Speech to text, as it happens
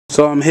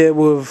So I'm here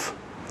with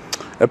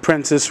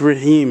Apprentice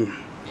Rahiem.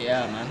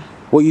 Yeah, man.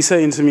 What are you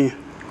saying to me?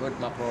 Good,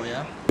 my bro,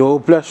 yeah? You're all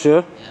blessed,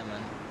 yeah? Yeah,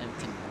 man.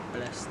 Everything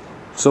blessed.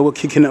 So we're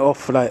kicking it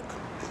off, like,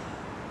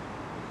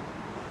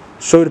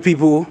 show the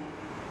people,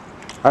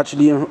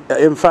 actually,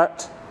 in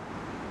fact,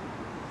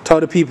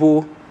 tell the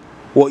people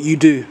what you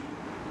do.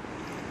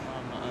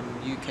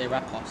 I'm UK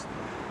rapper.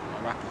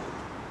 I'm a rapper.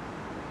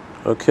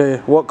 Okay,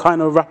 what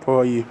kind of rapper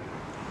are you?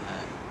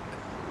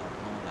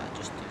 Like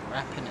just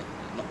rapping it,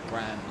 not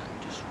grime,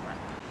 like just rap.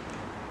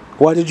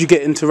 Why did you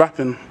get into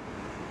rapping?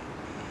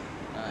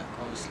 Like,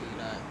 obviously,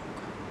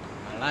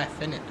 like, my life,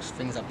 innit? Just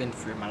things I've been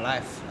through in my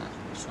life. Like,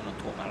 I just want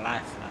to talk my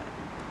life,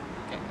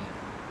 like, get me,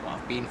 what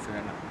I've been through,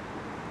 and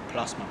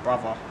plus my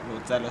brother,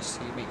 Lord Zealous,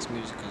 he makes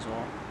music as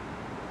well.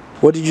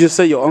 What did you just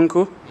say, your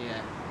uncle?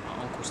 Yeah,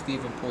 my uncle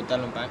Stephen Paul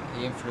Delanbanque,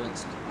 he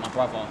influenced my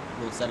brother,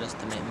 Lord Zealous,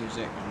 to make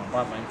music, and my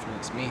brother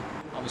influenced me.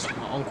 Obviously,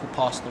 my uncle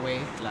passed away,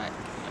 like,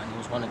 and it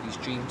was one of his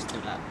dreams to,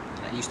 like,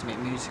 he used to make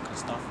music and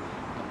stuff.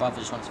 My brother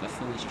just wanted to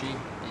fulfill his dream,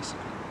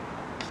 basically.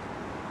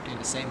 Doing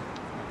the same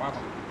for my brother.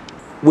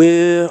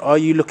 Where are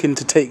you looking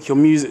to take your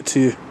music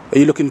to? Are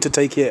you looking to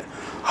take it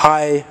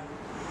high? Yeah.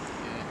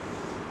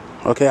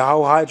 Okay,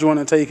 how high do you want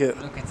to take it?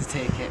 I'm looking to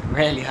take it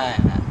really high,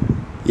 like.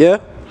 Yeah?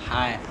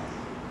 High.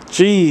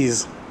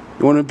 Jeez.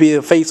 You want to be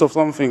a face of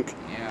something?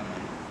 Yeah,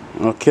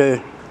 man. Okay.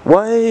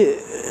 Why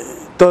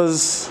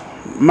does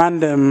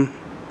Mandem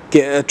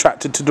get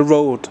attracted to the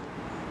road,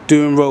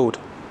 doing road?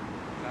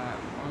 Like,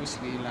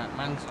 obviously, like,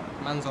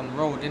 man's on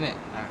road, innit?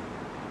 Like,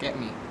 get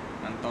me?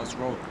 Man does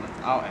road, man's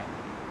out here.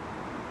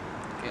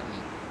 Get me?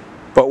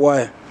 But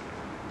why?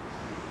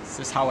 It's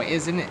just how it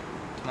is, innit?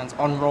 Man's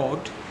on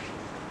road.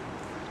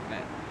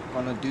 Like, you're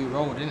gonna do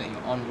road, innit?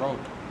 You're on road.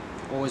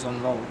 Always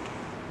on road.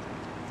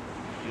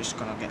 You're just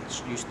gonna get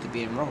used to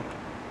being road.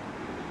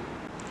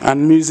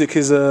 And music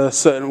is a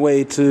certain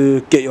way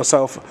to get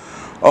yourself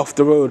off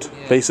the road,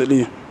 Yeah.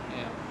 Basically. Yeah.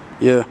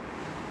 Yeah.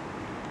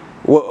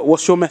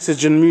 What's your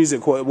message in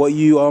music? What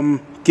you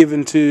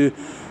giving to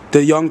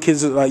the young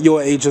kids like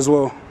your age as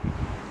well?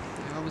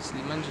 Yeah,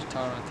 obviously, man, just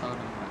tell them,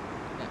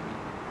 like, get me?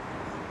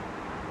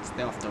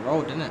 Stay off the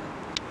road, innit?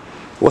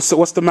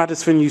 What's the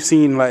maddest thing you've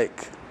seen,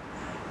 like,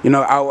 you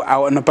know,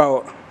 out and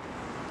about?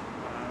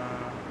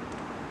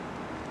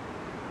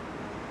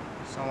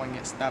 Someone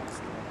gets stabbed.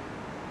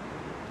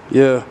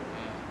 Yeah. Yeah.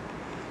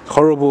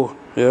 Horrible.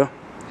 Yeah.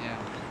 Yeah.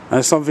 And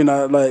it's something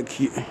that like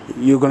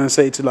you're gonna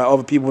say to like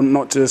other people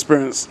not to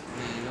experience.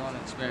 Yeah, you don't want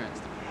to experience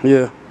that.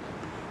 Yeah.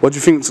 What do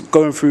you think's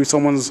going through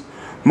someone's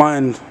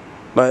mind,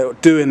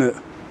 like doing it?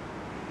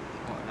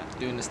 What, like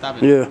doing the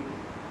stabbing? Yeah. Like,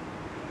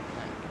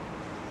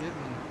 yeah,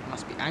 man,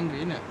 must be angry,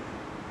 innit?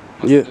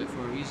 Must Yeah. do it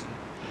for a reason.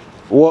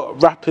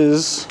 What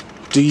rappers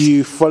do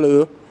you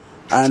follow,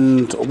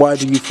 and why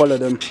do you follow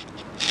them?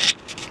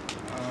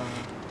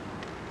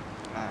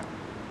 Like,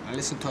 I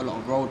listen to a lot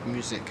of road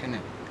music,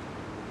 innit?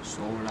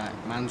 So, like,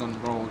 man's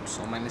on road,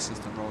 so man listens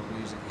to road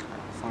music.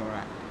 Like, follow,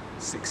 like,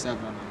 6-7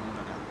 and all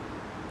of that.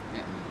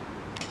 Get me?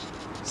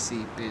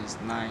 C-Biz,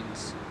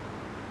 Nines.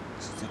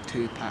 This is the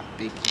Tupac,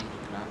 Biggie,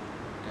 like,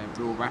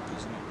 they're real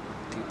rappers, innit?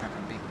 Tupac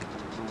and Big,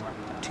 real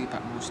rapper.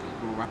 Tupac mostly,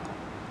 real rapper.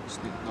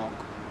 Snoop Dogg.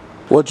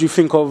 What do you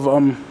think of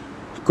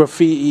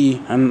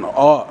graffiti and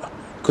art?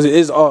 Because it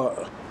is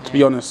art, to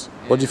be honest.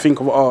 What do you think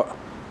of art?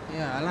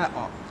 Yeah, I like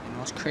art. You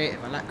know, it's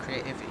creative. I like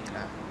creativity.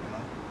 Like, you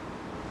know,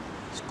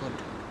 it's good.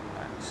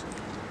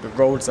 Like, the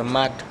roads are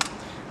mad.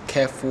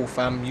 Careful,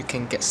 fam. You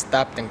can get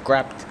stabbed and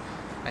grabbed,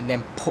 and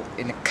then put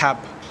in a cab,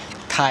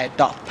 tied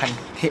up and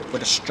hit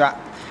with a strap.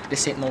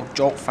 This ain't no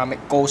joke, fam.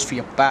 It goes for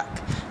your back.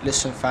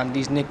 Listen, fam.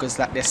 These niggas,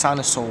 like, they're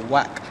sounding so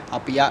whack. I'll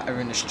be out there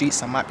in the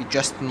streets. I might be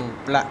dressed in all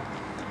black.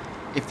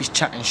 If he's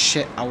chatting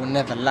shit, I will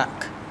never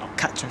lack. I'll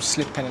catch him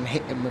slipping and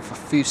hit him with a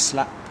few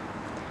slap.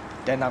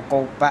 Then I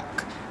go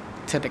back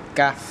to the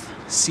gaff,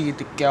 see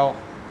the girl,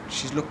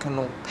 she's looking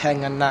all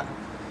peng and that.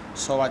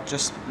 So I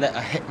just let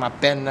her hit my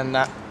bend and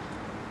that.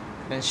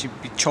 Then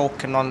she'd be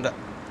choking on the,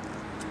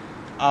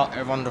 out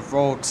there on the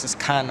roads, it's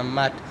kinda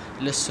mad.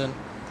 Listen,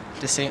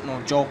 this ain't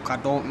no joke, I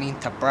don't mean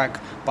to brag,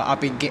 but I've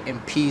been getting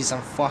peas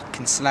and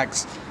fucking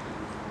slags.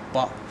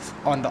 But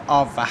on the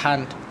other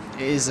hand,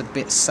 it is a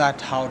bit sad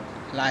how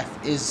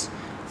life is,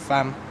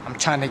 fam. I'm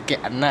trying to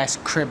get a nice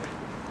crib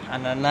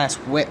and a nice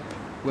whip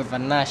with a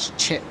nice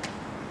chick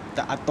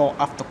that I don't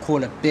have to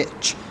call a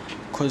bitch.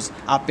 Cause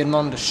I've been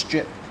on the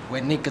strip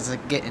where niggas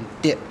are getting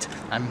dipped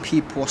and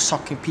people are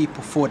sucking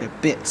people for the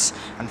bits.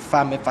 And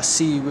fam, if I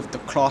see you with the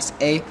class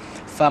A,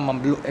 fam,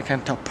 I'm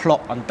looking to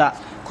plot on that.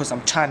 Cause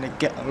I'm trying to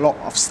get a lot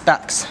of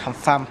stacks. And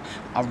fam,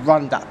 I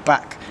run that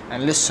back.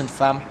 And listen,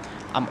 fam,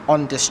 I'm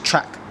on this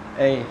track.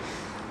 Hey.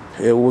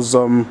 It was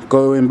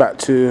going back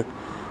to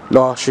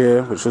last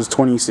year, which was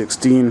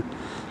 2016.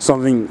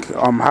 Something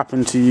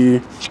happened to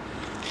you.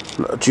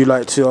 Do you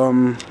like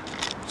to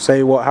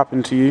say what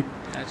happened to you?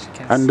 As you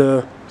can and see.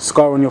 the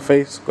scar on your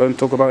face? Go and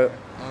talk about it.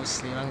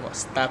 Obviously, man got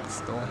stabbed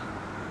still.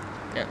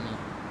 Get me?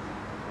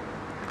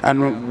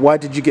 And why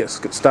did you get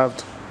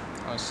stabbed?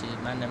 Obviously,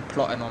 man, them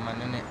plotting on man,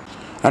 innit?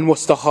 And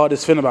what's the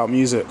hardest thing about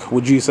music,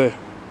 would you say?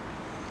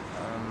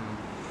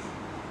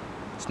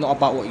 not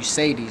about what you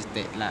say these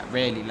days. Like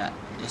really, like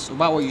it's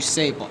about what you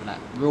say, but like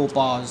real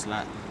bars,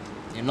 like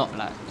you're not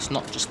like it's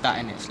not just that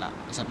in it. It's like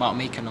it's about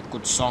making a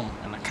good song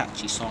and a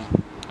catchy song,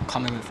 and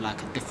coming with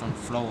like a different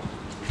flow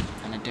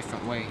and a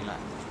different way. Like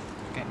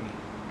get me,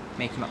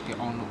 making up your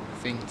own little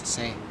thing to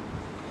say.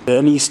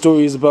 Any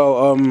stories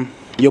about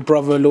your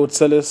brother Lord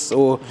Celis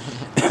or?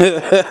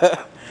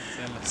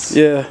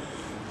 Yeah.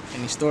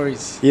 Any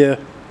stories? Yeah.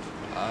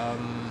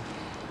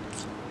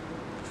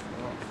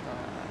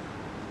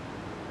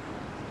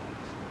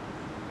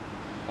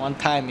 One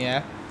time,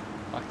 yeah,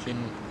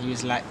 fucking, he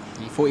was like,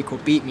 he thought he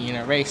could beat me in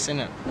a race,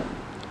 innit?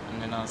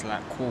 And then I was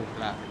like, cool,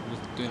 like,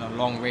 we're doing a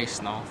long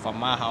race now from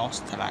my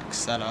house to like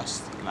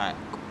Sellers, like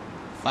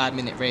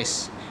 5-minute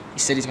race. He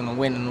said he's gonna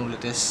win and all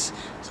of this,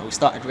 so we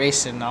started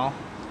racing now.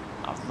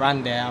 I've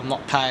ran there, I'm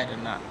not tired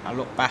and that. I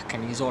look back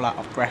and he's all out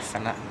of breath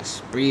and that,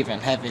 just breathing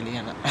heavily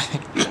and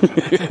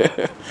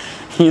that.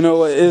 You know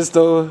what it is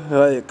though,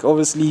 like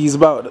obviously he's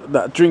about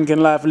that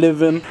drinking life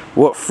living.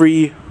 What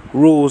 3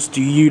 rules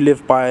do you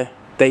live by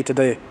day to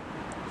day?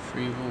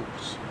 3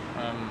 rules.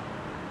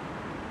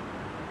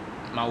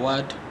 My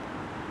word.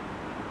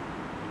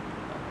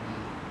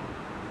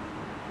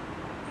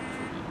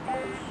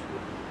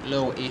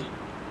 Loyalty.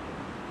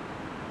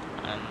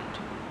 And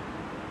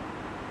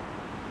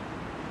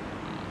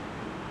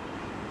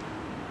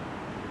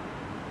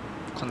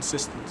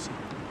consistency.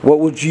 What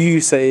would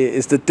you say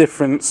is the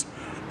difference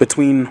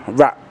between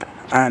rap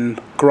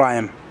and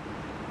grime?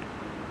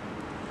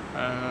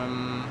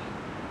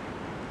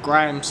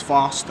 Grime's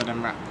faster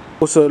than rap.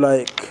 Also,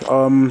 like,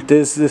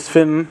 there's this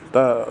thing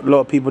that a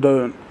lot of people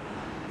don't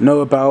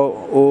know about,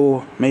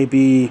 or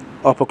maybe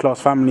upper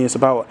class family. It's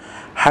about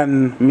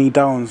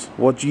hand-me-downs.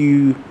 What's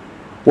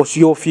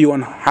your view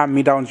on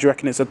hand-me-downs? Do you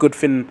reckon it's a good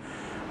thing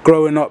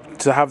growing up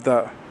to have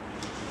that?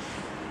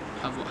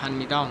 Have what,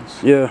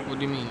 hand-me-downs? Yeah. What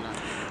do you mean?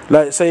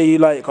 Like, say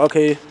you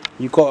okay,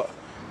 you got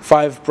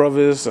 5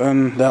 brothers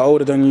and they're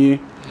older than you,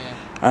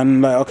 Yeah.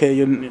 and like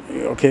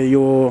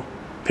your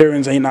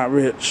parents ain't that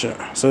rich,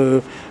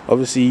 so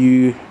obviously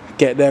you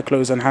get their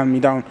clothes and hand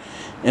me down,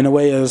 in a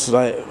way as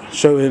like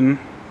showing,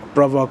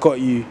 brother, I got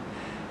you,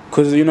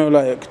 because you know,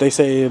 like they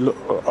say,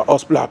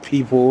 us black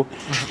people,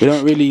 we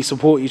don't really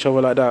support each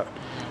other like that,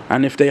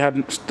 and if they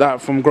hadn't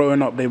that from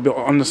growing up, they'd be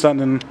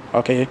understanding,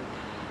 okay,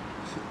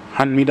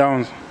 hand me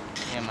downs.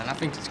 Yeah, man, I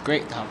think it's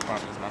great to have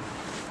brothers, man.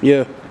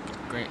 Yeah. I think it's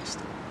the greatest.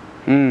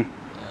 Yeah.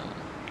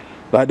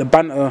 Like the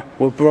banter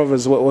with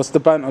brothers, what's the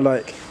banter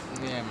like?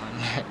 Yeah,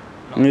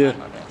 man. Yeah.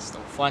 Banter, it's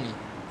still funny.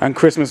 And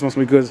Christmas must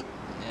be good.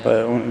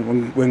 Yeah.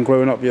 When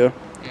growing up, yeah.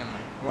 Yeah,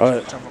 man.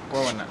 Watch each other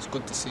grow and that's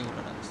good to see all of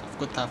that stuff.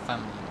 Good to have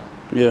family,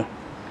 you know. Yeah.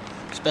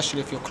 Especially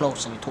if you're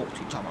close and you talk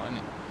to each other,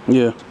 innit?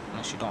 Yeah.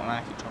 Unless you don't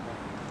like each other.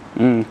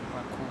 Mm.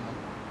 Quite cool, man.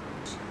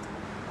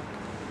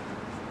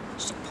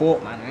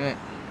 Support, man, innit?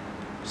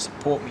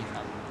 Support me,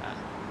 fam.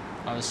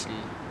 Obviously,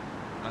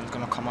 man's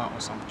gonna come out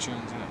with some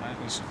tunes, innit, man?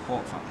 We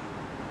support, fam.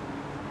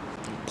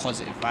 And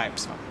positive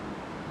vibes, fam.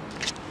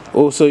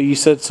 Also, you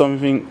said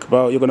something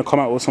about you're going to come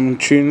out with some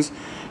tunes.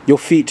 You're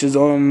featured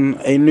on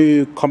a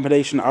new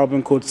compilation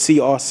album called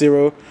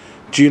CR0.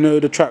 Do you know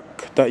the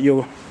track that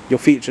you're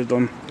featured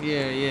on?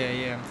 Yeah.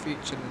 I'm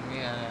featured.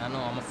 Yeah, I know.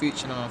 I'm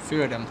featured on a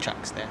few of them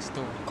tracks. There's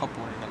still a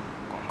couple of them.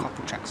 Got a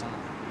couple tracks on it.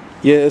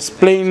 Yeah,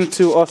 explain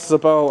to us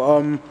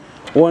about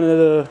one of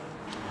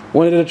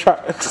the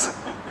tracks.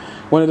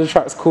 One of the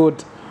tracks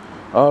called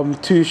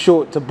 "Too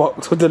Short to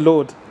Box with the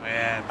Lord."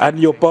 Yeah. And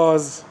your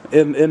bars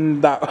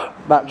in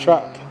that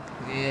track.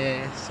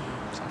 Yeah,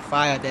 some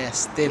fire there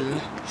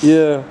still.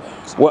 Yeah.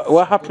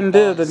 What happened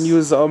there? Then you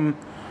was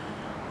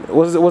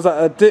was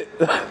that a diss?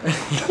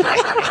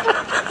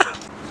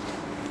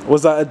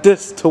 Was that a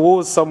diss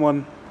towards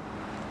someone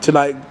to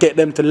like get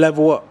them to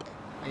level up?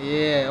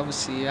 Yeah,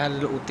 obviously I had a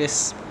little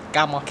diss,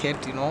 Gamma Kid,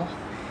 you know.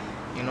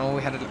 I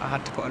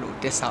had to put a little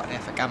diss out there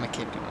for Gamma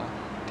Kid, you know.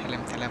 Tell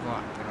him to level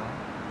up, you know.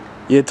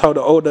 You told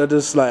the older,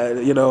 just like,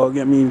 you know,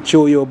 get me,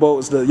 chill your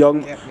boats. The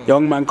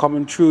young man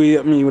coming through, you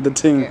get me, with the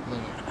ting. Get me.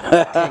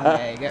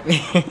 Yeah, you get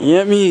me. You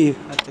get me? I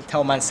had to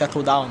tell man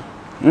settle down.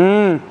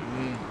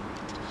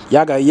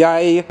 Yaga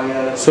yai.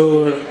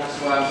 So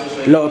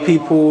a lot of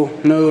people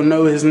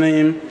know his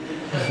name,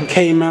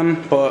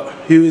 K-Man, but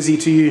who is he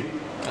to you?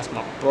 That's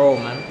my bro,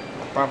 man.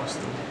 My brother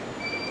still.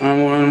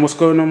 And what's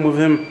going on with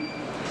him?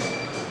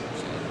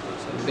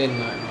 It's been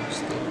like that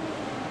still.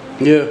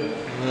 Yeah.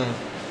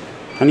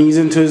 And he's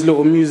into his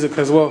little music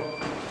as well.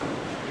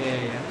 Yeah.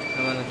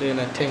 I'm gonna doing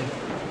a thing.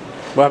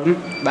 What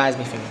happened? Buys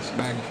me things.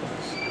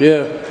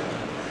 Yeah.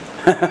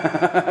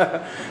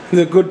 He's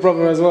a good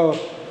brother as well.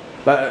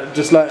 Like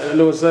just like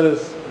Lord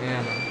Sellers.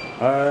 Yeah,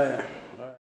 man. Alright.